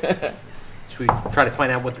you? Should we try to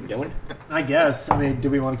find out what they're doing? I guess. I mean, do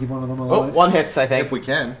we want to keep one of them Oh, alive? one hits, I think. If we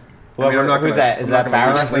can. Whoever- who's that? Is that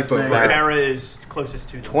Farrah? Sleep That's me. over. Farrah is closest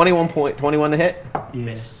to them. 21 to hit.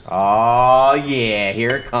 Yes. Oh yeah, here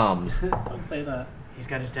it comes. Don't say that. He's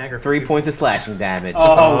got his dagger. for 3 2. points of slashing damage.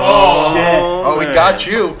 Oh, shit. Oh, he got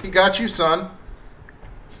you. He got you, son.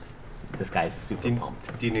 This guy's super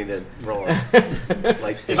pumped. Do you need to roll a life If I can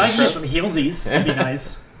get saving some heelsies, that'd be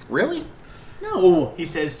nice. Really? No. He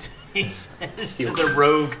says to the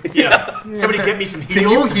rogue, "Yeah, somebody get me some Can you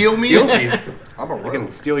heals." heal me? Heelsies. I'm a I can rogue.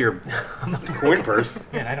 steal your coin purse.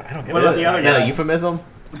 Man, I don't get What about the other Is that a guy? euphemism?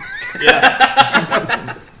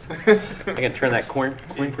 Yeah, I can turn that coin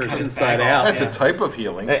purse inside bag out. That's a type of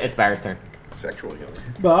healing. It's Barrett's turn. Sexual healing.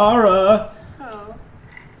 Bara.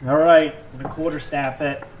 All right. I'm going to quarterstaff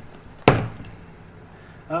it.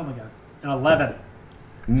 Oh, my God. An 11.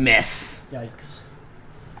 Miss. Yikes.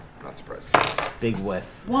 Not surprised. Big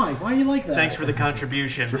whiff. Why? Why do you like that? thanks for the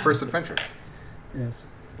contribution. It's your first adventure. Yes.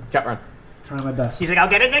 Jump run. Trying my best. He's like, "I'll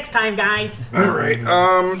get it next time, guys." All right.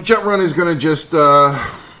 Jet Run is going to just.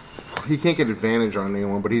 He can't get advantage on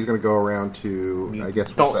anyone, but he's going to go around to. I guess.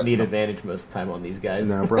 what's Don't that need number? advantage most of the time on these guys.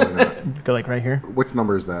 No, probably not. Go like right here. Which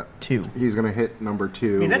number is that? 2. He's going to hit number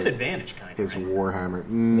 2. I mean, that's with advantage kind of. his Right? Warhammer.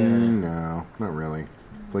 No, not really.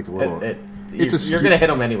 It's like a little. You're skew- gonna hit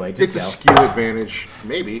him anyway. It's Just a go. skew advantage,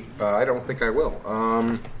 maybe. I don't think I will.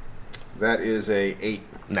 That is a 8.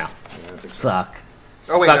 No. I don't think so. Suck.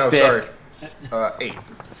 Oh wait, Suck no, dick. sorry. 8.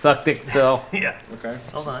 Suck dick still. Yeah. Okay.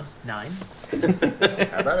 Hold on. 9.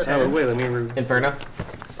 How about Oh, it? wait, let me. Inferno.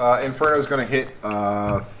 Inferno's going to hit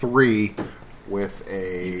 3 with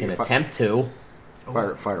a Can attempt to.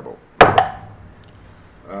 firebolt.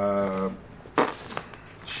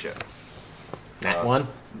 Shit. That one.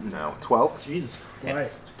 No. 12? Jesus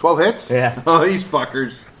Christ. 12 hits? Yeah. Oh, these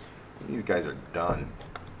fuckers. These guys are done.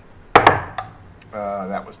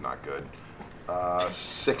 That was not good.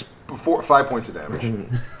 5 points of damage.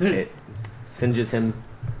 It singes him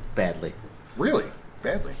badly. Really?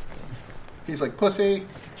 Badly. He's like, pussy.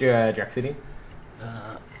 Drexity. All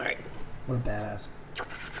right. What a badass.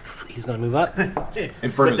 He's going to move up.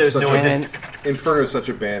 Inferno's those such, noises. Inferno's such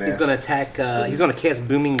a badass. He's going to attack. He's going to cast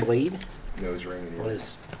Booming Blade Nose ring. on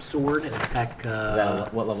his sword and attack. Is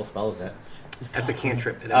that what level spell is that? That's a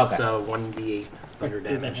cantrip. That's Okay. 1d8 thunder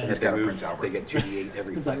damage. And He's if they got a move, Prince Albert. they get 2d8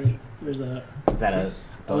 every Is 5 that, feet. there's a. Is that a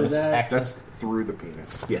bonus that- action? That's through the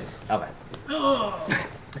penis. Yes. Okay.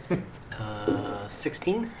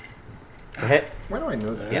 16. To hit. Why do I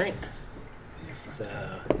know that? Yes. Alright. So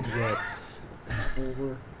that's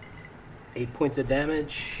 8 points of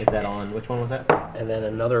damage. Is that on? Which one was that? And then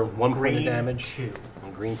another 1 point of Green damage 2.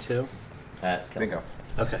 on green 2. That kills Bingo. him.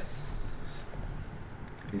 Okay.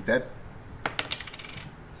 He's dead.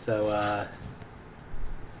 So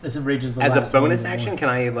This enrages the as a last bonus one. action, can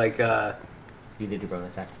I You did your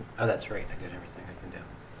bonus action. Oh, that's right. I did everything I can do.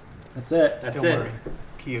 That's it. That's Don't it. worry.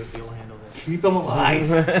 Keothi will handle this. Keep him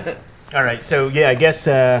alive. All right. So, yeah, I guess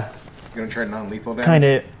You gonna try non-lethal damage? kind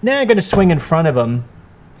of... Nah, I'm going to swing in front of him.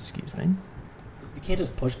 Excuse me. You can't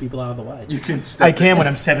just push people out of the way. You can step. I can when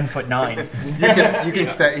I'm 7'9". You can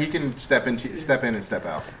step. He can step in and step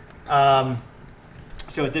out.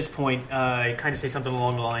 So at this point, I kind of say something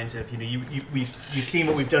along the lines of, you've seen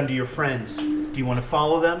what we've done to your friends. Do you want to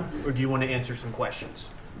follow them, or do you want to answer some questions?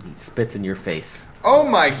 He spits in your face. Oh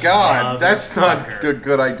my god, that's not Motherfucker. a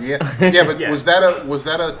good idea. Yeah, but Yeah. was that a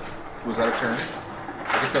turn?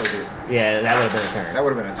 I guess that would be. Yeah, that would have been a turn. That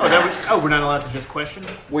would have been a turn. We're not allowed to just question?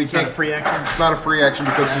 Well, you It's not a can't- free action? It's not a free action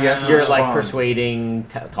because he has to You're respond. like persuading,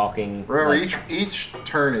 talking. Remember, like- each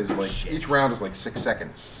turn is like each round is like 6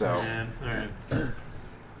 seconds. So Yeah, all right.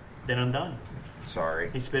 Then I'm done. sorry.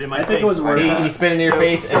 He spit in my I face. think it was worth He spit in your So-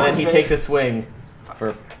 face, and then he so- takes a swing.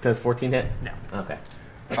 Does 14 hit? No. Okay.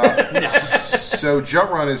 So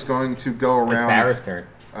Jump Run is going to go It's around. Barra's turn.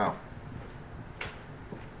 Oh,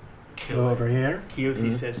 Kill Go him. over here.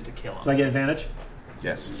 Keothi says to kill him. Do I get advantage?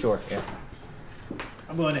 yes. Sure, yeah.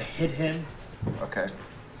 I'm going to hit him Okay,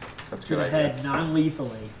 that's a to good the idea. head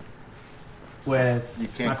non-lethally. With You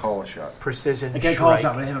can't call a shot. Precision I can't call a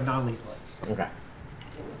strike. shot, but I hit him non-lethally. Okay.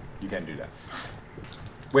 You can do that.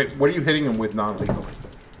 Wait, what are you hitting him with non-lethally?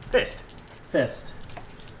 Fist. Fist.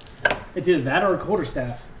 It's either that or a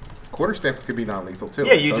quarterstaff. Quarterstaff could be non-lethal too.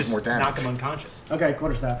 Yeah, It you does just more damage. knock him unconscious. Okay,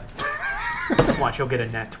 quarterstaff. Watch, you'll get a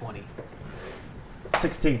nat 20.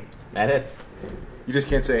 16. That hits. You just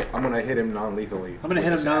can't say, I'm going to hit him non-lethally. I'm going to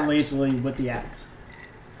hit him with this axe." non-lethally with the axe.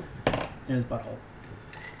 In his butthole.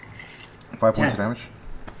 5 points 10. of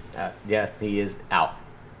damage. Yeah, he is out.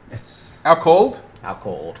 Yes. Out cold? Out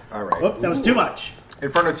cold. All right. Whoop, that was too much.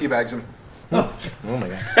 Inferno teabags him. Oh my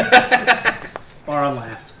god. Aura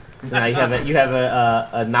laughs. So now you have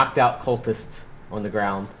a knocked out cultist on the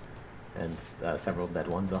ground, and several dead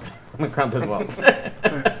ones on the ground as well.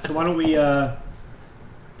 Alright, so why don't we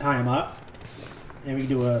tie him up, and we can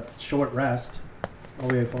do a short rest while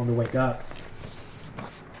we wait for him to wake up.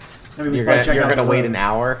 Maybe we should probably check You're out gonna the wait room. an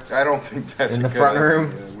hour. I don't think that's In a the good front idea.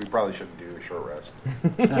 room? We probably shouldn't do a short rest.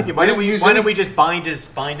 Yeah, why don't we use why any- don't we just bind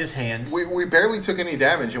his hands? We barely took any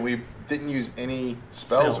damage and we didn't use any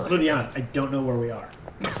spells. Spells. I'm gonna be honest, I don't know where we are.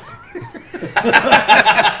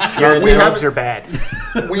 Your we drugs haven't- are bad.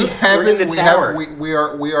 We haven't. the We tower. have. We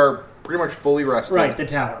are pretty much fully rested. Right, the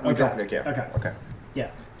tower. We Okay. don't. Yeah. Okay. Okay. Yeah.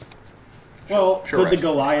 Well, sure could the rest.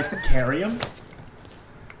 Goliath carry him?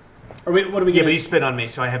 Or what do we Yeah, get? but he spit on me,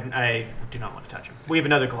 so I do not want to touch him. We have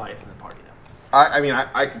another Goliath in the party, though.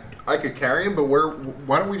 I could carry him, but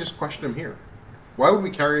why don't we just question him here? Why would we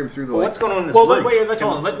carry him through the? Well, lake? what's going on in this Well, room? wait, let's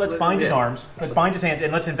hold on. Let's bind his yeah. arms. Let's bind his hands,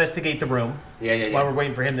 and let's investigate the room Yeah. while we're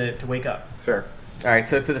waiting for him to wake up. Fair. All right.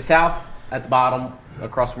 So to the south, at the bottom,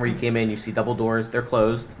 across from where you came in, you see double doors. They're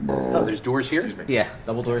closed. Oh, there's doors here? Excuse me. Yeah,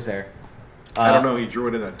 double doors there. I don't know. He drew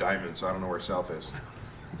it in a diamond, so I don't know where south is.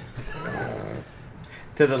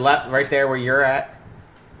 To the left, right there where you're at.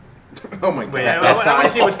 Oh my god! Wait, That I want side. to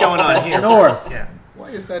see what's going on That's here. north. Yeah. Why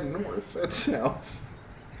is that north? That's south.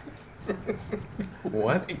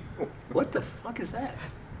 What? What the fuck is that?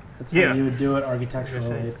 That's Yeah. how you would do it You're architecturally.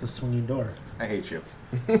 saying. It's the swinging door. I hate you.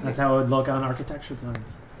 That's how it would look on architecture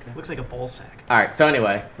plans. Looks like a ball sack. All right. So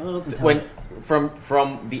anyway, Oh, that's the when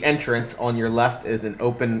from the entrance on your left is an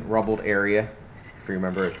open rubbled area. If you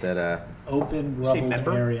remember, it's at a open Say rubble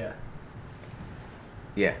member? area.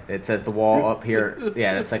 yeah. It says the wall up here.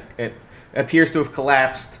 Yeah, it's like it appears to have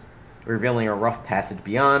collapsed, revealing a rough passage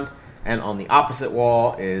beyond. And on the opposite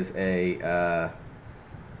wall is a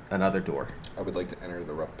another door. I would like to enter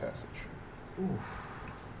the rough passage.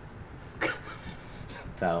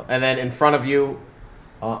 So, and then in front of you,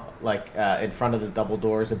 in front of the double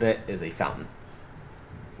doors a bit, is a fountain.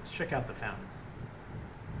 Let's check out the fountain.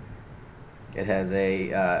 It has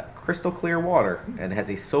a crystal clear water and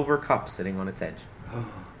has a silver cup sitting on its edge.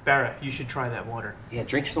 Barra, you should try that water. Yeah,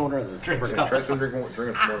 drink some water. The Drink silver some. Try some drinking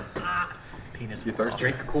water. Penis. You falls thirsty? off.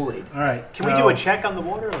 Drink the Kool-Aid. All right. Can we do a check on the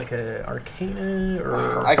water, like a Arcana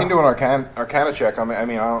or? I can do an Arcana check. I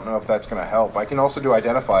mean, I don't know if that's going to help. I can also do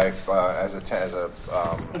Identify as a Let's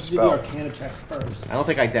do the spell. Arcana check first. I don't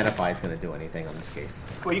think Identify is going to do anything on this case.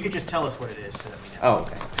 Well, you could just tell us what it is so that we know. Oh,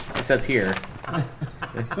 okay. It says here.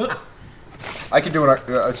 I can do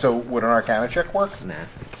an. So would an Arcana check work? Nah.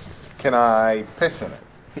 Can I piss in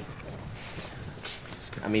it?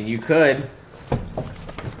 I mean, you could.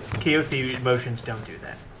 Keothi motions don't do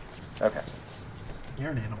that. Okay.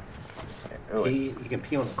 You're an animal. Oh, wait. You can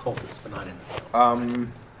pee on the cultists, but not in the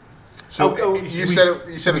So you said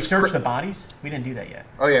we it's searched the bodies. We didn't do that yet.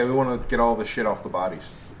 Oh yeah, we want to get all the shit off the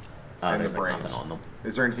bodies and the There's like brains. nothing on them.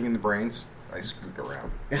 Is there anything in the brains? I scoop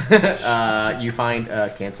around. You find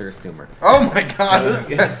a cancerous tumor. Oh my god!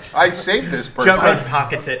 Yes. I saved this person. Jumpman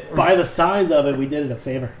pockets it. By the size of it, we did it a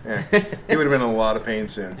favor. Yeah. He would have been in a lot of pain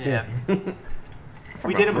soon. Yeah.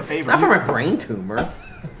 We did him a favor. Not from a brain tumor.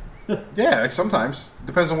 Yeah, sometimes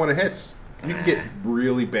depends on what it hits. You can get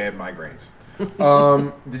really bad migraines.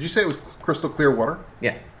 Did you say it was crystal clear water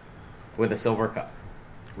Yes. With a silver cup.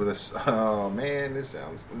 with a? Oh man, this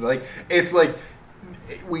sounds like it's like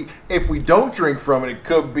if we don't drink from it, it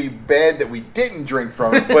could be bad that we didn't drink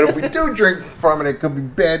from it. But if we do drink from it could be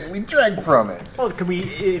bad that we drank from it. Well, can we?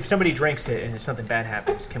 If somebody drinks it and something bad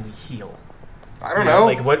happens, can we heal? I don't know.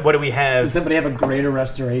 Like what do we have? Does somebody have a greater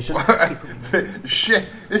restoration? Shit,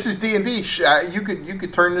 this is D&D. You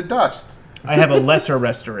could turn to dust. I have a lesser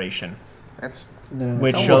restoration, That's No.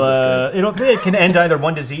 which almost as it can end either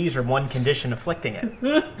one disease or one condition afflicting it. And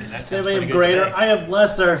that sounds Anybody pretty have good greater? to me. I have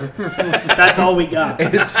lesser. That's all we got.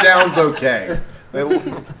 it. Sounds okay.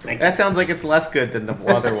 That sounds like it's less good than the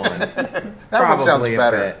other one. That one sounds a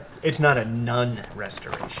better. bit. It's not a nun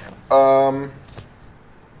restoration.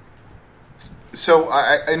 So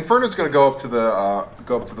Inferno's going to go up to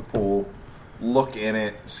the pool, look in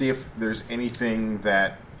it, see if there's anything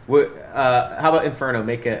that How about Inferno?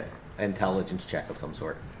 Make an intelligence check of some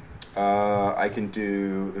sort. I can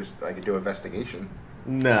do. I can do investigation.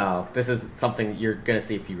 No, this is something you're gonna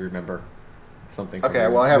see if you remember something. From Okay,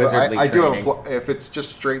 your well I wizardly do have training. if it's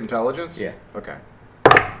just straight intelligence. Yeah. Okay.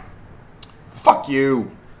 Fuck you.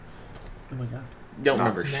 Oh my god. Don't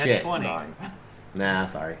remember Nat shit. 20. 9. Nah,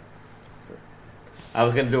 sorry. I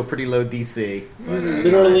was gonna do a pretty low DC. But,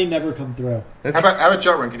 Literally never come through. How about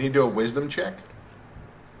Jutrun? Can he do a wisdom check?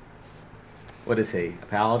 what is he? A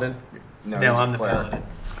paladin? No, he's a I'm the cleric.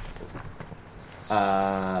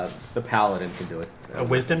 paladin. The paladin can do it. A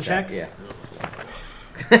wisdom check? Yeah.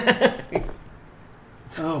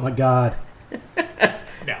 Oh my god.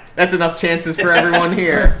 No. That's enough chances for everyone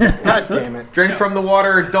here. God damn it. Drink from the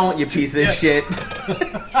water or don't, you piece of shit.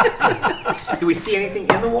 Do we see anything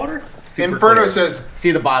in the water? Super Inferno clear. says.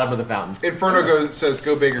 See the bottom of the fountain. Inferno says,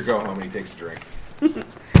 "Go big or go home," and he takes a drink.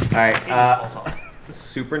 Alright, Penis falls off.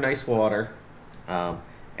 super nice water.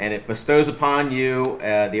 And it bestows upon you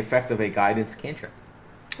the effect of a guidance cantrip.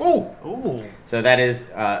 Oh, Ooh. So that is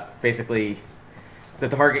basically the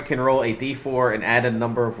target can roll a d4 and add the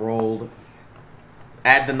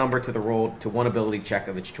number to the roll to one ability check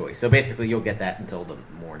of its choice. So basically you'll get that until the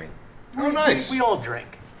morning. oh, nice. We all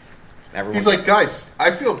drink. Everyone He's like, guys, I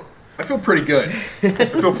feel pretty good. I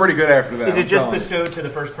feel pretty good after that. Is it I'm just telling you. bestowed to the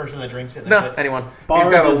first person that drinks it? No, That's it? anyone. Bar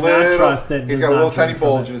He's got does a little, not trust it. He's does got a not little tiny drink from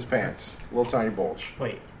bulge it. in his pants. A little tiny bulge.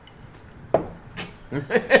 Wait.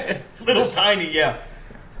 Little tiny, yeah.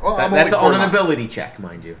 Well, I'm That's only on an 4'9". ability check,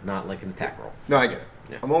 mind you, not like an attack roll. No, I get it.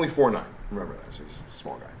 Yeah. I'm only 4'9". Remember that. So he's a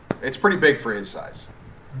small guy. It's pretty big for his size.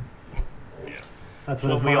 That's what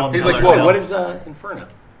Well, his we all mom He's said. like, Whoa, whoa, what is Inferno?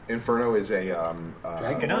 Inferno is a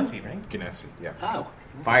Ganassi, right? Genasi. Yeah. Oh.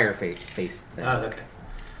 Fire face thing. Oh, okay.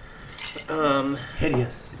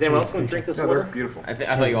 Hideous. Is anyone else going to drink this No, they're water? beautiful. I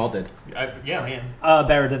thought you all did. Yeah, I am.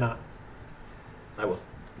 Barra did not. I will.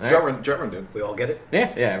 All right. Jutman did. We all get it?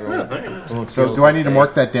 Yeah, everyone. Oh, all right. everyone So feels do I like need to they-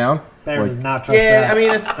 mark that down? Barra Like- does not trust Yeah, that. I mean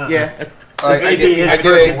it's This may be his I get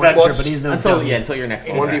first a adventure, plus but he's no until dummy. until your next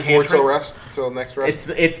Is one. that 1d4 cantrip? till rest, till next rest.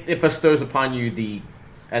 It bestows upon you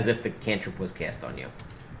as if the cantrip was cast on you,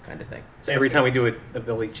 kind of thing. So every time we do an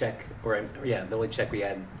ability check, ability check, we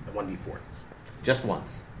add a 1d4. Just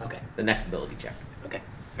once. Okay. The next ability check. Okay.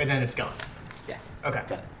 And then it's gone. Yes. Okay.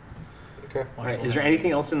 Got it. Okay. All right. Is there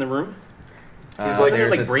anything else in the room? He's like, there's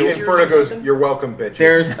like a- braziers Inferno or goes, something? "You're welcome, bitches."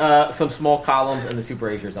 There's some small columns and the 2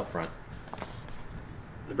 braziers up front.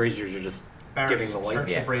 The braziers are just Barris, giving the light.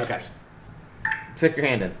 search Yeah, the braziers. Stick your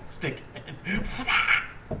hand in. Stick.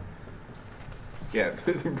 Yeah,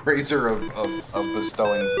 the brazier of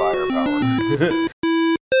bestowing firepower.